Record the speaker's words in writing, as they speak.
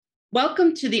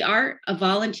Welcome to the Art of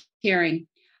Volunteering.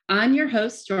 I'm your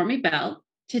host, Stormy Bell.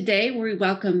 Today, we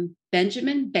welcome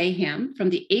Benjamin Baham from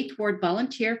the 8th Ward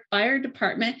Volunteer Fire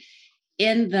Department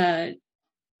in the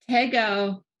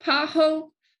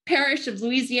Tagapaho Parish of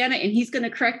Louisiana, and he's going to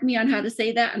correct me on how to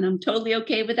say that, and I'm totally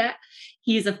okay with that.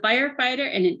 He's a firefighter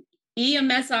and an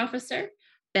EMS officer.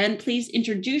 Ben, please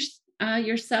introduce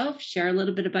yourself, share a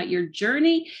little bit about your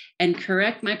journey, and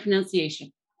correct my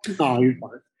pronunciation. Oh, you're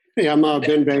fine. Hey, I'm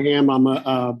Ben Baham. I'm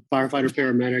a firefighter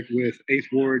paramedic with 8th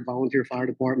Ward Volunteer Fire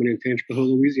Department in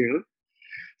Tangipahoa, Louisiana.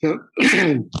 So,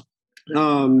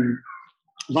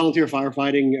 volunteer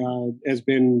firefighting has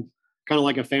been kind of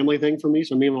like a family thing for me.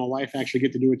 So me and my wife actually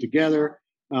get to do it together.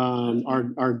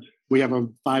 We have a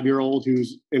 5-year-old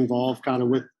who's involved kind of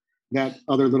with that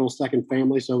other little second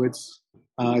family. So it's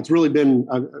really been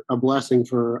a blessing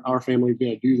for our family to be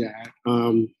able to do that.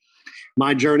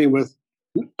 My journey with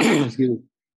excuse me.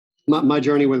 My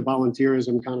journey with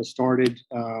volunteerism kind of started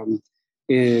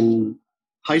in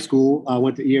high school. I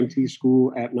went to EMT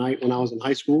school at night when I was in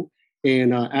high school.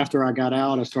 And after I got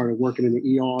out, I started working in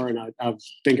the ER, and I was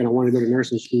thinking I wanted to go to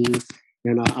nursing school.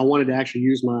 And I wanted to actually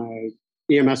use my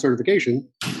EMS certification.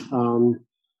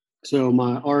 So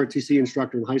my ROTC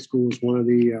instructor in high school was one of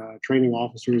the training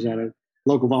officers at a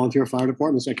local volunteer fire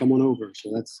department. Said, "Come on over." So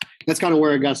that's kind of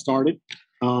where I got started.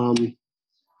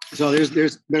 So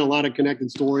there's been a lot of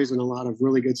connected stories and a lot of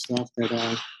really good stuff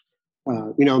that,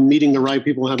 meeting the right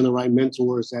people, having the right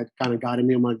mentors that kind of guided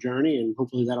me on my journey. And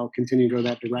hopefully that'll continue to go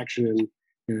that direction.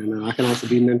 And I can also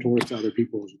be mentors to other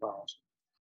people as well.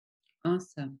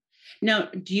 Awesome. Now,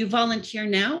 do you volunteer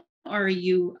now, or are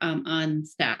you on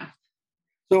staff?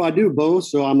 So I do both.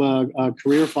 So I'm a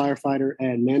career firefighter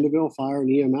at Mandeville Fire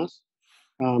and EMS.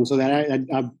 So that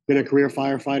I've been a career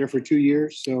firefighter for 2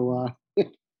 years. So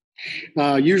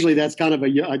usually that's kind of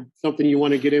something you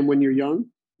want to get in when you're young,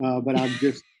 but I've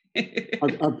just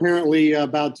apparently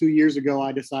about 2 years ago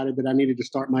I decided that I needed to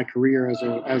start my career as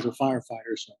a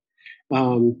firefighter. So,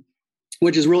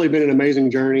 which has really been an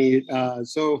amazing journey.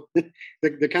 So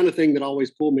the kind of thing that always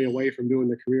pulled me away from doing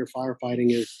the career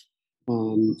firefighting is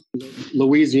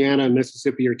Louisiana and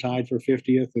Mississippi are tied for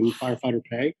 50th in firefighter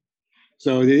pay.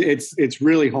 So it's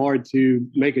really hard to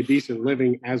make a decent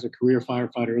living as a career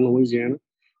firefighter in Louisiana.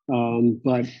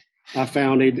 But I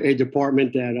found a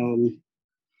department that,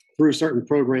 through certain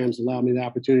programs, allowed me the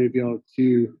opportunity to be able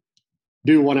to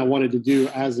do what I wanted to do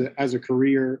as a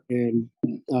career and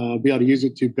be able to use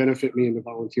it to benefit me in the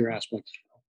volunteer aspect.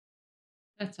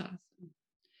 That's awesome.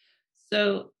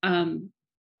 So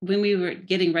when we were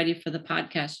getting ready for the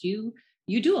podcast, you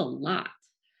do a lot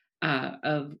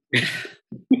of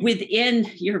within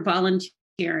your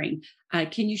volunteering.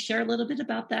 Can you share a little bit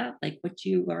about that, like what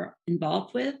you are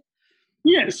involved with?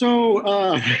 Yeah, so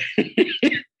I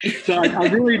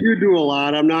really do a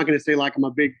lot. I'm not going to say like I'm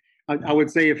a big. I would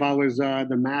say if I was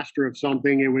the master of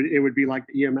something, it would be like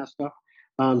the EMS stuff.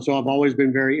 So I've always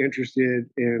been very interested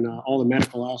in all the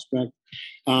medical aspect.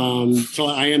 So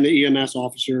I am the EMS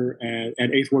officer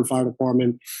at 8th Ward Fire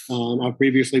Department. I've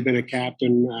previously been a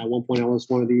captain. At one point, I was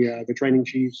one of the training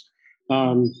chiefs.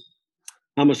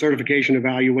 I'm a certification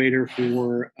evaluator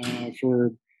for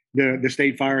the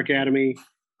State Fire Academy.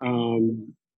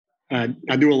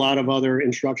 I do a lot of other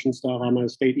instruction stuff. I'm a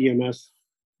state EMS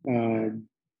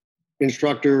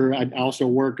instructor. I also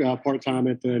work part-time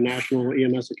at the National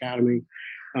EMS Academy.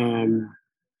 So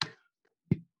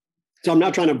I'm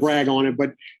not trying to brag on it,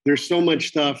 but there's so much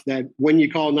stuff that when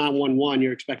you call 911,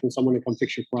 you're expecting someone to come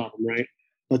fix your problem, right?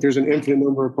 But there's an infinite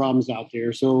number of problems out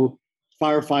there. So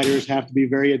firefighters have to be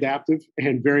very adaptive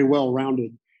and very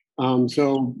well-rounded.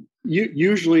 So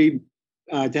usually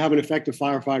to have an effective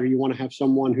firefighter, you want to have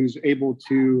someone who's able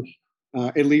to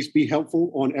at least be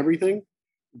helpful on everything.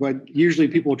 But usually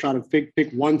people try to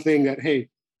pick one thing that, hey,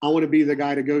 I want to be the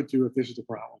guy to go to if this is the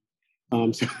problem.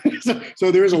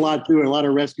 So there is a lot to it, a lot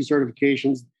of rescue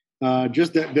certifications.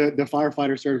 Just the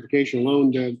firefighter certification alone,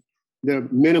 the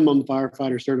minimum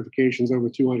firefighter certification is over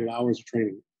 200 hours of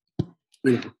training.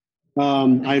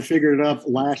 I figured it up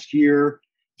last year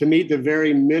to meet the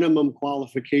very minimum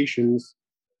qualifications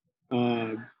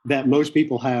that most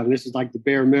people have. And this is like the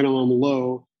bare minimum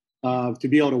low to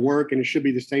be able to work, and it should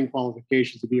be the same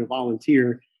qualifications to be a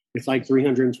volunteer. It's like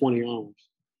 320 hours,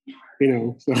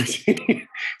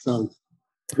 so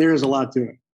there is a lot to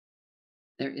it.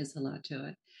 There is a lot to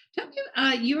it. Tell me,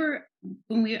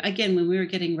 when we were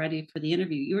getting ready for the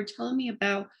interview, you were telling me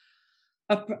about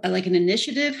like an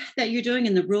initiative that you're doing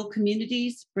in the rural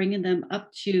communities, bringing them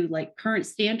up to like current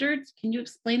standards. Can you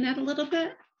explain that a little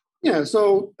bit? Yeah.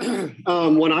 So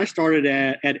when I started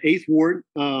at 8th Ward,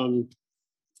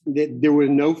 there were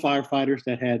no firefighters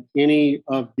that had any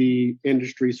of the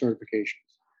industry certifications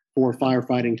for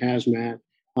firefighting hazmat.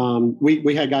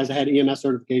 We had guys that had EMS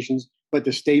certifications, but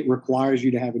the state requires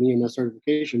you to have an EMS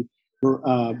certification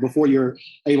before you're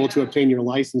able to obtain your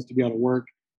license to be able to work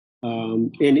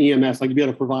in EMS, like to be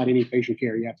able to provide any patient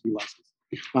care, you have to be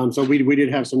licensed. So we did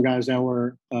have some guys that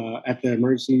were at the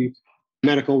emergency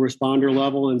medical responder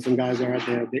level and some guys that are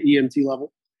at the EMT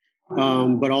level.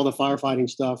 But all the firefighting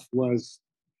stuff was,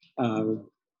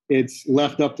 it's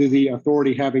left up to the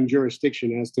authority having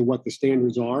jurisdiction as to what the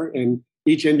standards are. And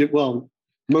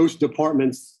most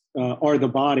departments are the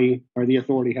body or the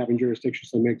authority having jurisdiction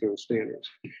to make those standards.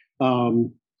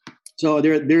 So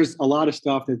there's a lot of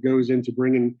stuff that goes into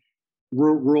bringing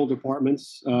rural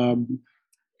departments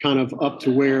kind of up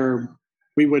to where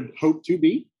we would hope to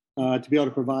be able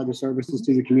to provide the services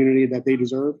to the community that they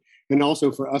deserve, and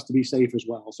also for us to be safe as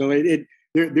well. So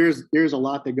there's a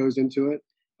lot that goes into it.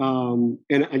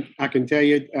 And I can tell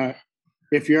you,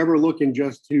 if you're ever looking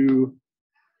just to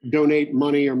donate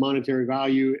money or monetary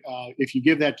value, if you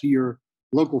give that to your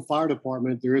local fire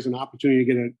department, there is an opportunity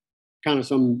to get a kind of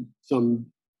some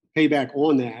payback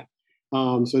on that.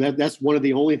 So that's one of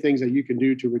the only things that you can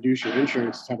do to reduce your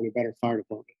insurance is having a better fire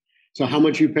department. So how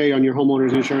much you pay on your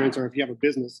homeowner's insurance, or if you have a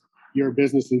business, your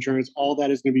business insurance, all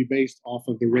that is going to be based off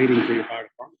of the rating for your fire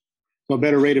department. So a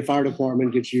better rated fire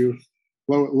department gets you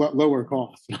lower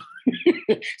costs.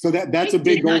 So that's a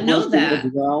big goal for us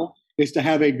as well, is to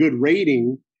have a good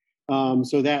rating.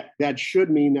 So that should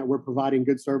mean that we're providing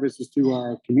good services to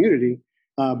our community.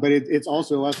 But it's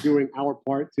also us doing our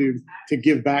part to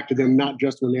give back to them, not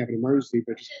just when they have an emergency,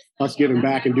 but just us giving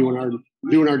back and doing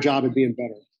our job and being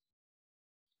better.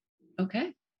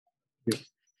 Okay.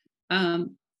 Yeah.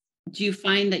 Do you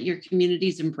find that your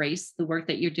communities embrace the work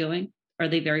that you're doing? Are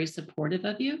they very supportive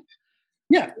of you?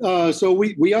 Yeah. So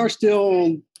we are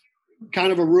still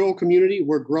kind of a rural community.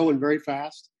 We're growing very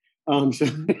fast. So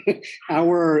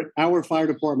our fire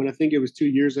department, I think it was 2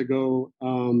 years ago,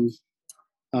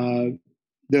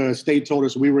 the state told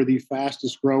us we were the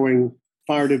fastest growing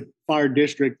fire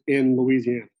district in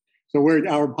Louisiana. So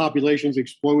our population's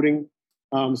exploding.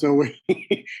 So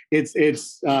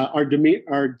our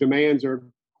demands are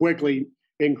quickly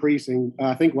increasing.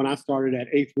 I think when I started at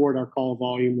 8th Ward, our call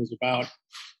volume was about,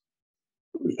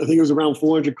 I think it was around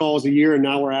 400 calls a year, and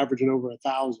now we're averaging over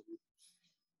 1,000.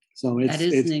 So it's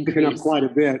picking up quite a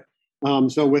bit.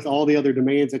 So with all the other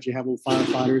demands that you have on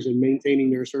firefighters and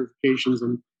maintaining their certifications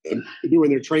and doing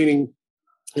their training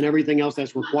and everything else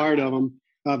that's required of them,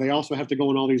 they also have to go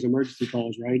on all these emergency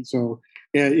calls, right? So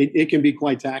it can be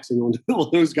quite taxing on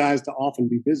those guys to often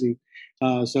be busy.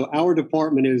 So our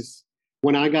department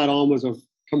when I got on, was a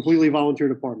completely volunteer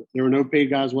department. There were no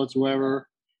paid guys whatsoever.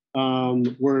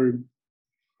 We've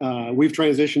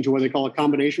transitioned to what they call a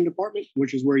combination department,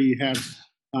 which is where you have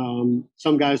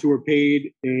some guys who are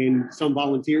paid and some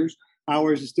volunteers.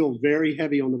 Ours is still very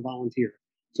heavy on the volunteer.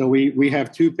 So we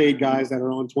have 2 paid guys that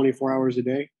are on 24 hours a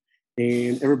day,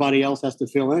 and everybody else has to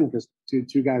fill in because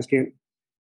two guys can't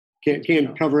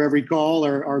cover every call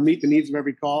or meet the needs of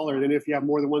every call, or then if you have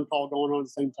more than one call going on at the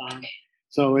same time.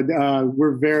 So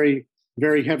we're very,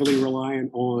 very heavily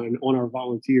reliant on our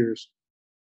volunteers.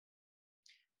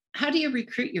 How do you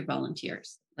recruit your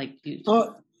volunteers?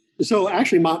 So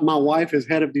actually, my wife is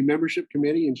head of the membership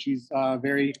committee, and she's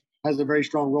has a very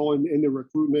strong role in the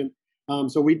recruitment.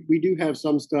 So we do have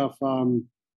some stuff,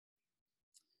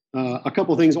 a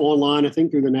couple of things online, I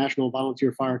think through the National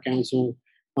Volunteer Fire Council.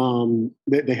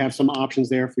 They have some options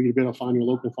there for you to be able to find your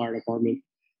local fire department.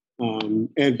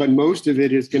 But most of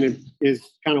it is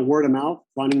kind of word of mouth,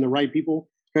 finding the right people,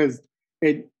 because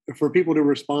for people to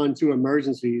respond to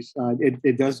emergencies,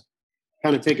 it does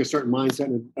kind of take a certain mindset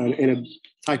and a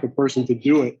type of person to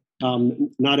do it.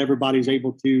 Not everybody's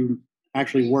able to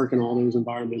actually work in all those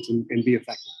environments and be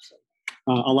effective. So,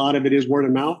 a lot of it is word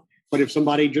of mouth. But if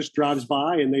somebody just drives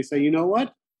by and they say, you know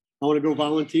what, I want to go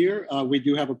volunteer, we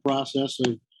do have a process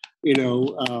of,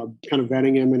 kind of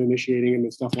vetting him and initiating him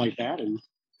and stuff like that. And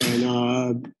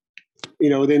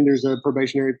then there's a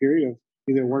probationary period of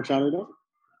either it works out or not.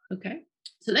 Okay.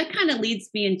 So that kind of leads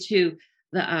me into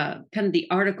the kind of the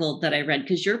article that I read,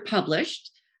 because you're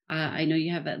published. I know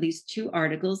you have at least 2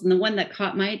 articles, and the one that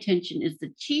caught my attention is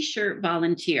the T-shirt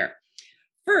volunteer.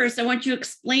 First, I want you to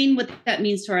explain what that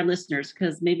means to our listeners,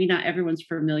 because maybe not everyone's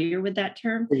familiar with that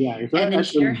term. Yeah, and then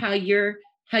share how your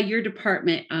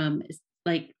department is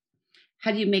like.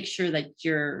 How do you make sure that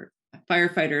your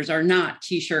firefighters are not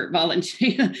T-shirt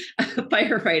volunteer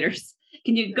firefighters?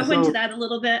 Can you go into that a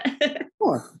little bit?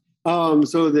 Sure.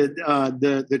 So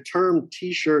the term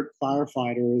T-shirt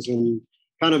firefighter is in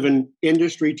kind of an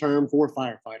industry term for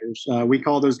firefighters. We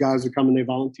call those guys who come and they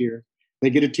volunteer. They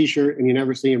get a T-shirt and you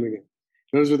never see them again.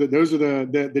 Those are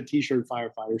the T-shirt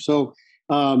firefighters. So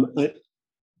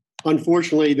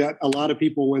unfortunately, that a lot of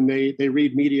people, when they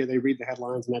read media, they read the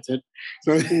headlines and that's it.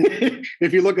 So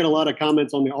if you look at a lot of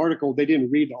comments on the article, they didn't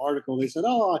read the article. They said,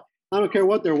 "Oh, I don't care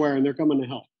what they're wearing; they're coming to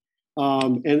help."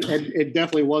 And it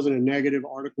definitely wasn't a negative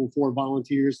article for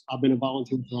volunteers. I've been a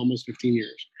volunteer for almost 15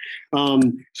 years.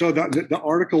 So the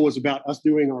article was about us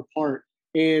doing our part,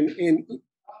 and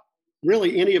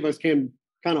really any of us can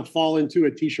kind of fall into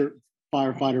a T-shirt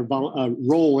firefighter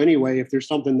role anyway if there's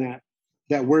something that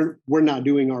we're not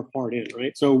doing our part in,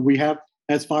 right? So we have,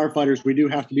 as firefighters, we do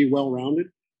have to be well-rounded,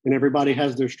 and everybody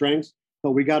has their strengths,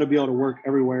 but we got to be able to work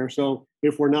everywhere. So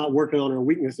if we're not working on our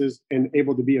weaknesses and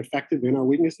able to be effective in our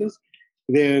weaknesses,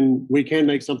 then we can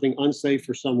make something unsafe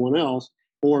for someone else.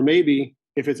 Or maybe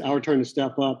if it's our turn to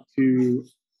step up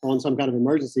on some kind of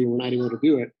emergency and we're not able to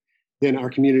do it, then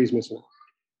our community is missing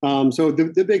out. So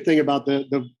the big thing about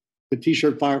the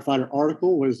T-shirt firefighter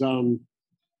article was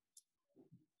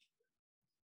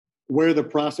where the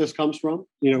process comes from.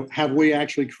 Have we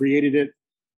actually created it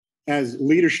as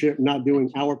leadership, not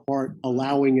doing our part,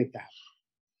 allowing it that?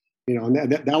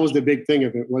 And that was the big thing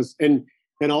of it was, and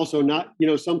also not,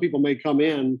 some people may come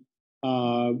in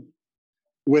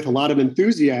with a lot of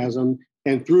enthusiasm,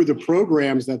 and through the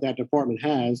programs that department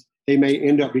has, they may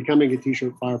end up becoming a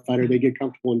T-shirt firefighter. They get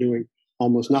comfortable in doing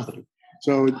almost nothing.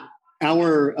 So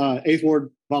our 8th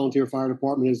Ward Volunteer Fire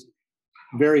Department is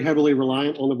very heavily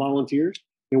reliant on the volunteers,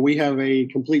 and we have a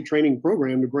complete training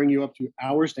program to bring you up to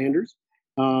our standards.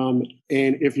 And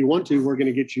if you want to, we're going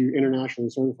to get you internationally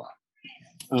certified.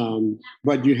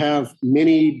 But you have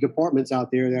many departments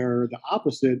out there that are the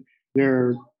opposite.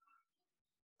 They're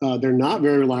not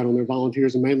very reliant on their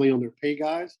volunteers and mainly on their pay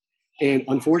guys. And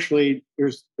unfortunately,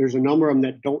 there's a number of them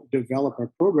that don't develop a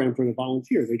program for the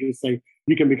volunteer. They just say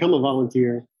you can become a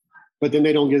volunteer, but then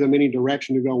they don't give them any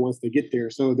direction to go once they get there.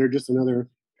 So they're just another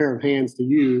pair of hands to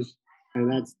use,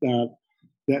 and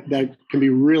that can be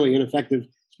really ineffective,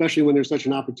 especially when there's such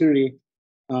an opportunity.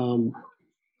 One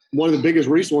of the biggest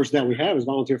resources that we have as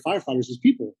volunteer firefighters is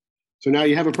people. So now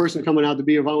you have a person coming out to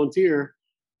be a volunteer,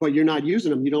 but you're not using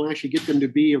them. You don't actually get them to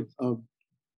be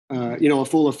a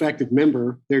full effective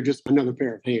member. They're just another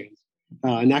pair of hands.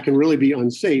 And that can really be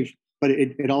unsafe, but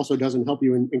it also doesn't help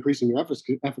you in increasing your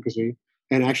efficacy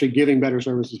and actually giving better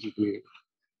services to the community.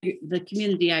 The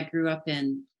community I grew up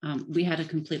in, we had a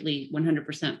completely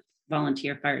 100%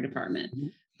 volunteer fire department.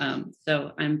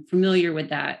 So I'm familiar with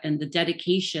that and the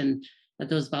dedication that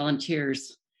those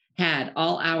volunteers had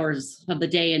all hours of the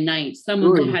day and night. Some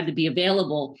of them had to be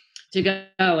available to go.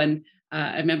 And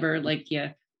I remember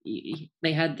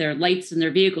they had their lights in their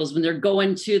vehicles when they're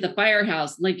going to the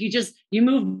firehouse. Like you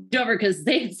moved over because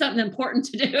they had something important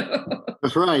to do.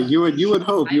 That's right. You would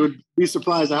hope. You would be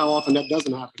surprised at how often that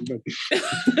doesn't happen. But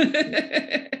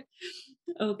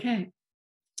okay.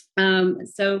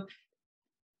 So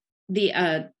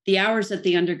the hours that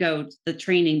they undergo, the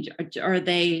training, are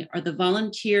the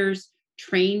volunteers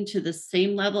trained to the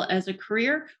same level as a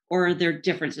career, or are there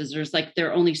differences? There's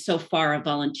they're only so far a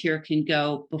volunteer can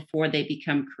go before they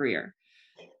become career.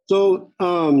 So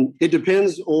it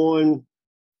depends on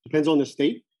the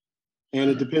state, and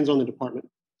it depends on the department.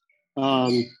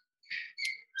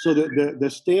 So the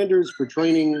standards for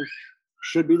training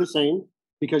should be the same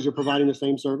because you're providing the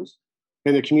same service,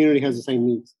 and the community has the same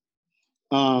needs.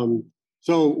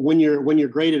 So when you're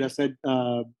graded, I said,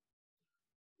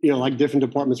 different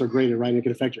departments are graded, right? And it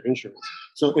can affect your insurance.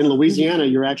 So in Louisiana,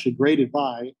 you're actually graded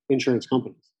by insurance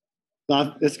companies.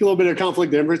 So it's a little bit of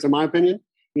conflict of interest, in my opinion.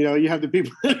 You have the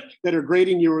people that are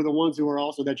grading you are the ones who are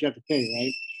also that you have to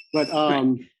pay, right?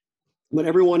 But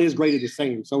everyone is graded the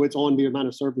same. So it's on the amount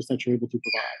of service that you're able to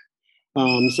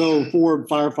provide. So for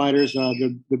firefighters,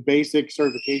 the basic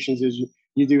certifications is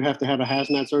you do have to have a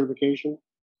hazmat certification.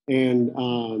 And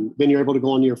then you're able to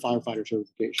go on to your firefighter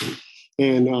certification.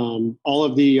 And all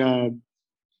of the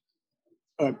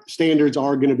standards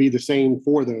are going to be the same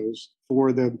for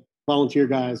the volunteer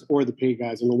guys or the paid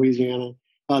guys in Louisiana.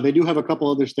 They do have a couple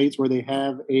other states where they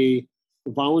have a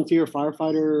volunteer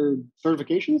firefighter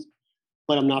certifications,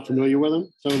 but I'm not familiar with them.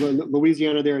 So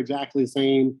Louisiana, they're exactly the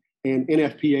same. And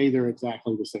NFPA, they're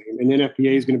exactly the same. And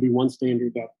NFPA is going to be one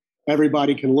standard that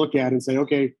everybody can look at and say,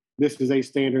 okay, this is a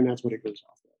standard, and that's what it goes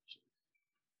off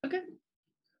of. Okay.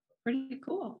 Pretty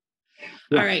cool.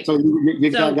 Yeah. All right. So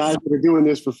you've got guys that are doing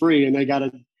this for free, and they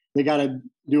gotta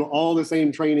do all the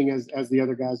same training as the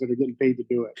other guys that are getting paid to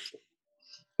do it.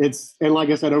 And like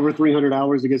I said, over 300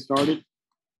 hours to get started.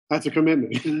 That's a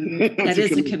commitment. That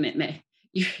is a commitment.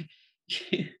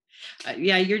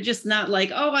 Yeah, you're just not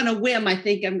like, oh, on a whim, I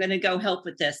think I'm going to go help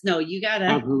with this. No, you gotta,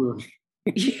 Absolutely.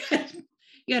 you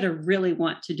gotta really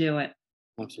want to do it.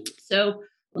 Absolutely. So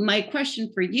my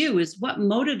question for you is, what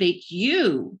motivates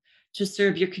you to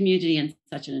serve your community in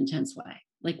such an intense way?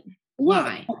 Like,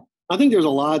 why? Well, I think there's a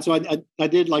lot. So I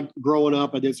did, like, growing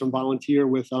up, I did some volunteer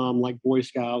with like Boy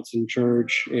Scouts and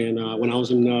church, and when I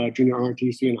was in junior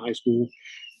ROTC in high school.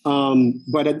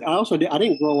 But I also I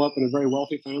didn't grow up in a very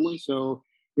wealthy family, so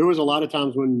there was a lot of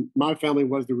times when my family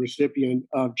was the recipient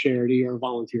of charity or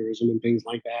volunteerism and things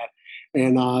like that.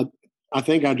 And I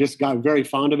think I just got very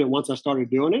fond of it once I started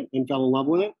doing it and fell in love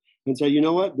with it, and said, you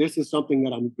know what, this is something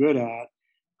that I'm good at.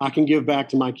 I can give back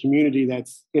to my community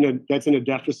that's in a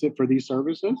deficit for these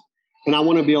services, and I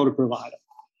want to be able to provide it.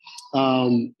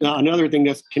 Another thing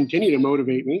that's continued to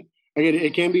motivate me. Again,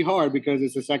 it can be hard because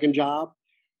it's a second job.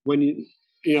 When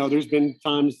there's been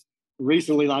times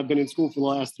recently I've been in school for the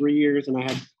last 3 years, and I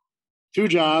had two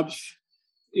jobs,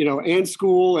 and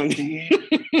school, and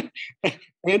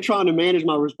and trying to manage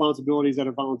my responsibilities at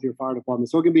a volunteer fire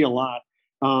department. So it can be a lot.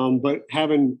 But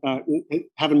having my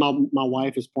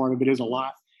wife as part of it is a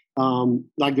lot.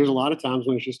 Like, there's a lot of times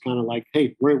when it's just kind of like,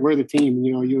 hey, we're the team,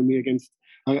 you and me against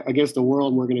the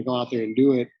world, and we're going to go out there and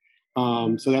do it.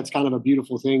 So that's kind of a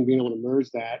beautiful thing, being able to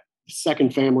merge that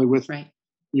second family with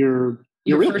your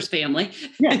first family.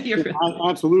 Yeah,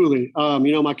 absolutely.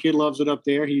 My kid loves it up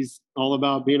there. He's all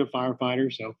about being a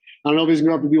firefighter. So I don't know if he's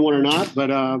going to grow up to be one or not, but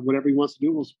whatever he wants to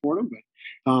do, we'll support him. But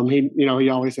he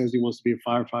always says he wants to be a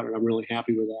firefighter, and I'm really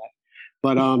happy with that.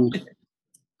 But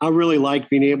I really like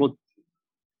being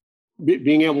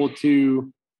able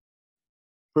to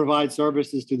provide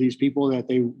services to these people that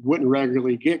they wouldn't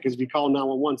regularly get, because if you call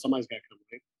 911, somebody's got to come,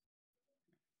 right?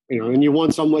 And you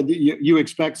want someone, you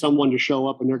expect someone to show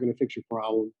up and they're going to fix your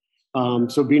problem.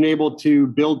 So being able to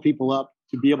build people up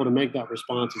to be able to make that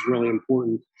response is really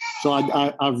important. So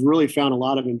I've really found a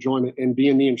lot of enjoyment in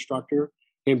being the instructor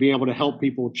and being able to help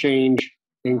people change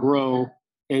and grow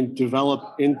and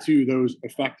develop into those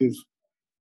effective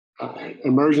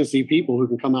emergency people who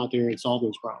can come out there and solve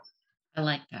those problems. I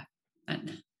like that.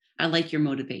 I like your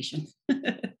motivation.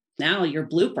 Now your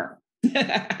blooper.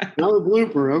 Now the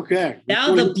blooper. Okay.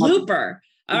 Now the blooper.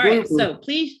 All right. So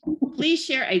please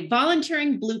share a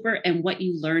volunteering blooper and what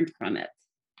you learned from it.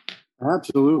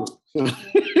 Absolutely.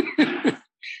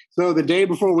 So the day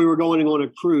before we were going on a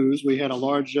cruise, we had a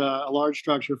large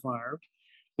structure fire,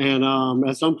 and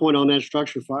at some point on that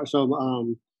structure fire,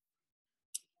 so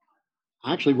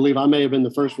I actually believe I may have been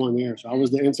the first one there. So I was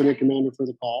the incident commander for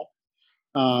the call.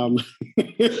 My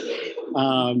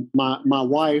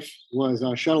wife was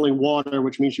shuttling water,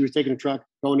 which means she was taking a truck,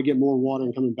 going to get more water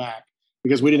and coming back,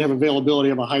 because we didn't have availability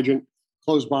of a hydrant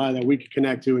close by that we could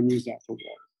connect to and use that for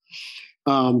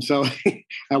water. So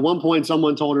at one point,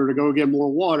 someone told her to go get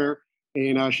more water,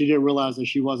 and she didn't realize that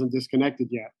she wasn't disconnected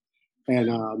yet.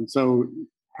 And so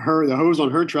the hose on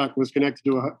her truck was connected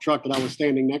to a truck that I was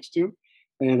standing next to,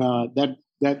 and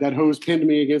that hose pinned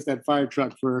me against that fire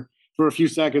truck for a few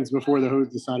seconds before the hose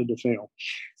decided to fail.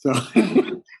 So,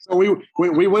 so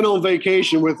we went on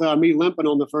vacation with me limping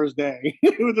on the first day.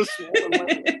 It was a small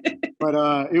way, but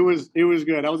it was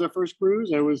good. That was our first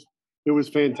cruise. It was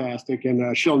fantastic,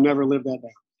 and she'll never live that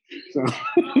down. So,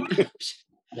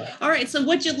 all right. So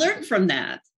what'd you learn from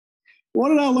that? What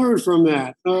did I learn from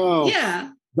that? Oh, yeah.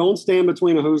 Don't stand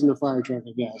between a hose and a fire truck,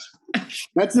 I guess.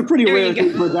 That's a pretty rare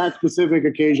thing for that specific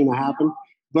occasion to happen,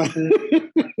 but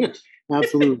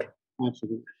absolutely.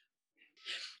 Absolutely.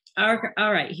 All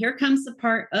right. Here comes the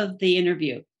part of the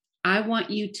interview. I want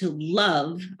you to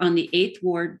love on the 8th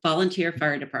Ward Volunteer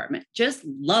Fire Department. Just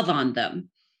love on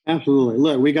them. Absolutely.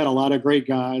 Look, we got a lot of great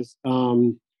guys.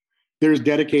 There's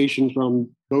dedication from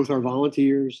both our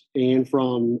volunteers and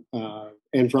from all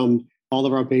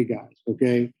of our paid guys.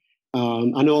 Okay.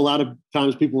 I know a lot of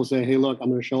times people will say, hey, look, I'm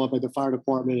going to show up at the fire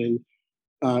department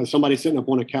and somebody's sitting up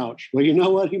on a couch. Well, you know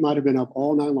what? He might have been up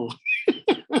all night long.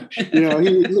 He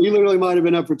literally might have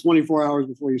been up for 24 hours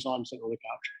before you saw him sitting on the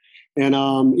couch. And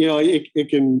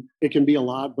it can be a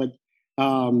lot. But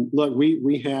look,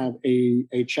 we have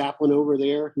a chaplain over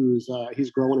there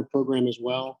he's growing a program as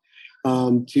well.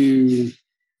 We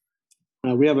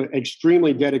have an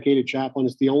extremely dedicated chaplain.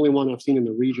 It's the only one I've seen in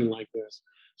the region like this.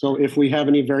 So if we have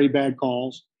any very bad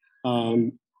calls,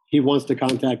 he wants to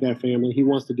contact that family. He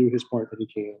wants to do his part that he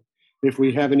can. If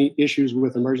we have any issues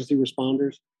with emergency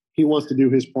responders, he wants to do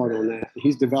his part on that.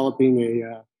 He's developing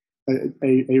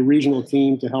a regional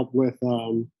team to help with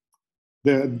the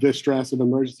stress of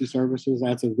emergency services.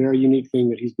 That's a very unique thing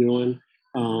that he's doing.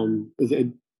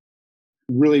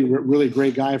 Really, really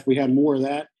great guy. If we had more of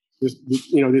that, this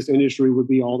industry would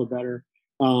be all the better.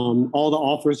 All the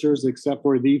officers, except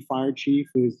for the fire chief,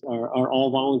 are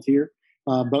all volunteer.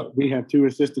 But we have 2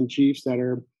 assistant chiefs that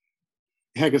are,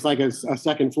 heck, it's like a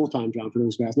second full-time job for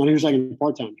those guys, not even a second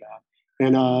part-time job.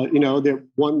 And,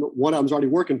 one of them's already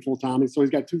working full-time, and so he's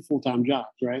got 2 full-time jobs,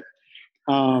 right?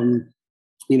 All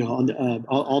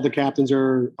the captains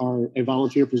are a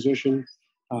volunteer position.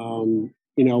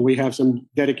 We have some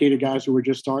dedicated guys who are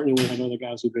just starting, and we have other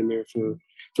guys who've been there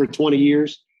for 20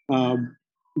 years.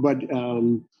 But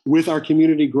with our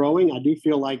community growing, I do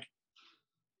feel like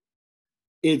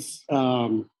it's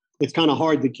kind of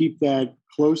hard to keep that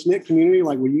close-knit community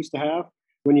like we used to have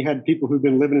when you had people who've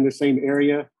been living in the same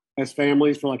area as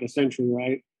families for like a century,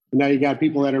 right? And now you got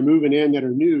people that are moving in that are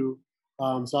new.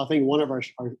 So I think one of our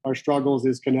struggles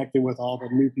is connecting with all the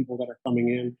new people that are coming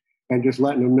in and just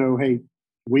letting them know, hey,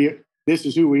 this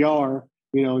is who we are.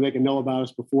 They can know about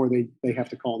us before they have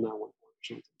to call 911.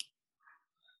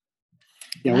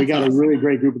 Yeah, we got a really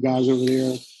great group of guys over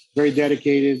there, very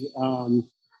dedicated.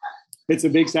 It's a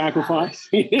big sacrifice,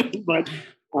 but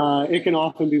it can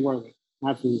often be worth it.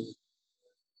 Absolutely.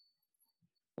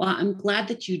 Well, I'm glad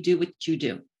that you do what you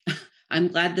do. I'm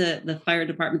glad the fire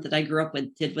department that I grew up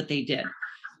with did what they did.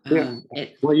 Yeah.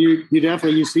 Well, you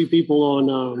definitely see people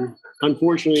on.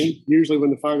 Unfortunately, usually when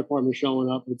the fire department is showing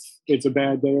up, it's a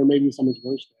bad day or maybe someone's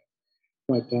worse day.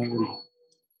 But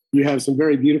you have some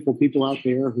very beautiful people out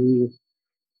there who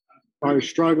are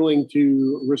struggling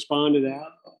to respond to that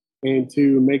and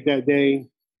to make that day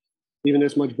even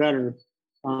this much better.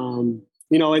 And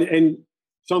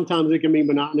sometimes it can be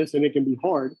monotonous and it can be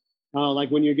hard. Like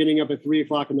when you're getting up at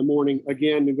 3:00 in the morning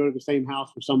again to go to the same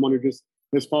house for someone who just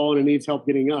has fallen and needs help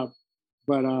getting up,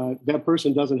 but that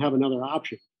person doesn't have another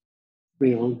option.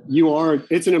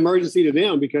 It's an emergency to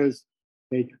them because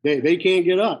they can't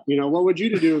get up. What would you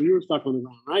do if you were stuck on the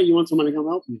ground, right? You want someone to come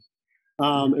help you.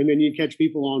 And then you catch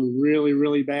people on really,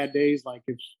 really bad days, like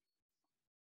if,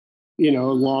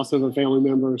 loss of a family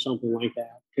member or something like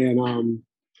that. And,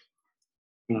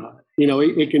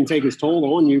 it can take its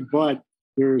toll on you, but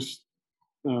there's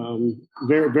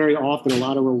very, very often a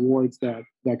lot of rewards that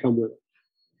come with it.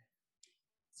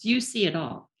 So you see it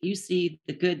all. You see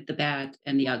the good, the bad,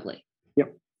 and the ugly.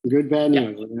 Yep. Good, bad, and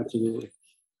ugly. Absolutely.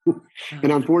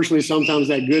 And unfortunately, sometimes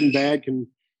that good and bad can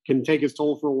take its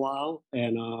toll for a while.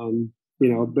 And,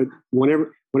 but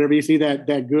whenever you see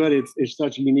that good, it's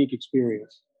such a unique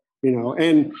experience,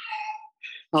 and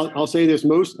I'll say this,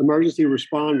 most emergency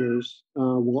responders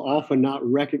will often not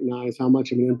recognize how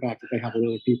much of an impact that they have on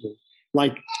other people.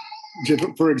 Like,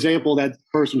 for example, that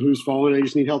person who's fallen, they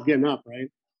just need help getting up,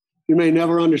 right? You may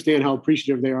never understand how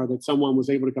appreciative they are that someone was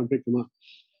able to come pick them up.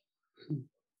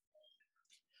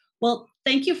 Well,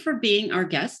 thank you for being our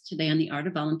guest today on The Art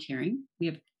of Volunteering.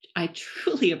 I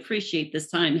truly appreciate this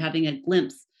time, having a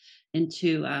glimpse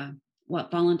into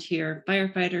what volunteer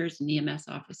firefighters and EMS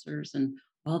officers and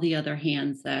all the other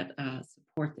hands that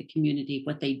support the community,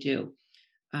 what they do.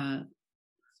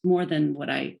 It's more than what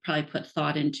I probably put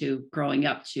thought into growing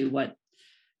up, to what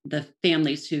the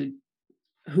families who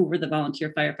were the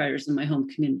volunteer firefighters in my home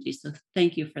community. So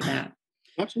thank you for that.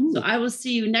 Absolutely. So I will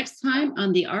see you next time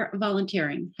on The Art of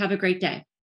Volunteering. Have a great day.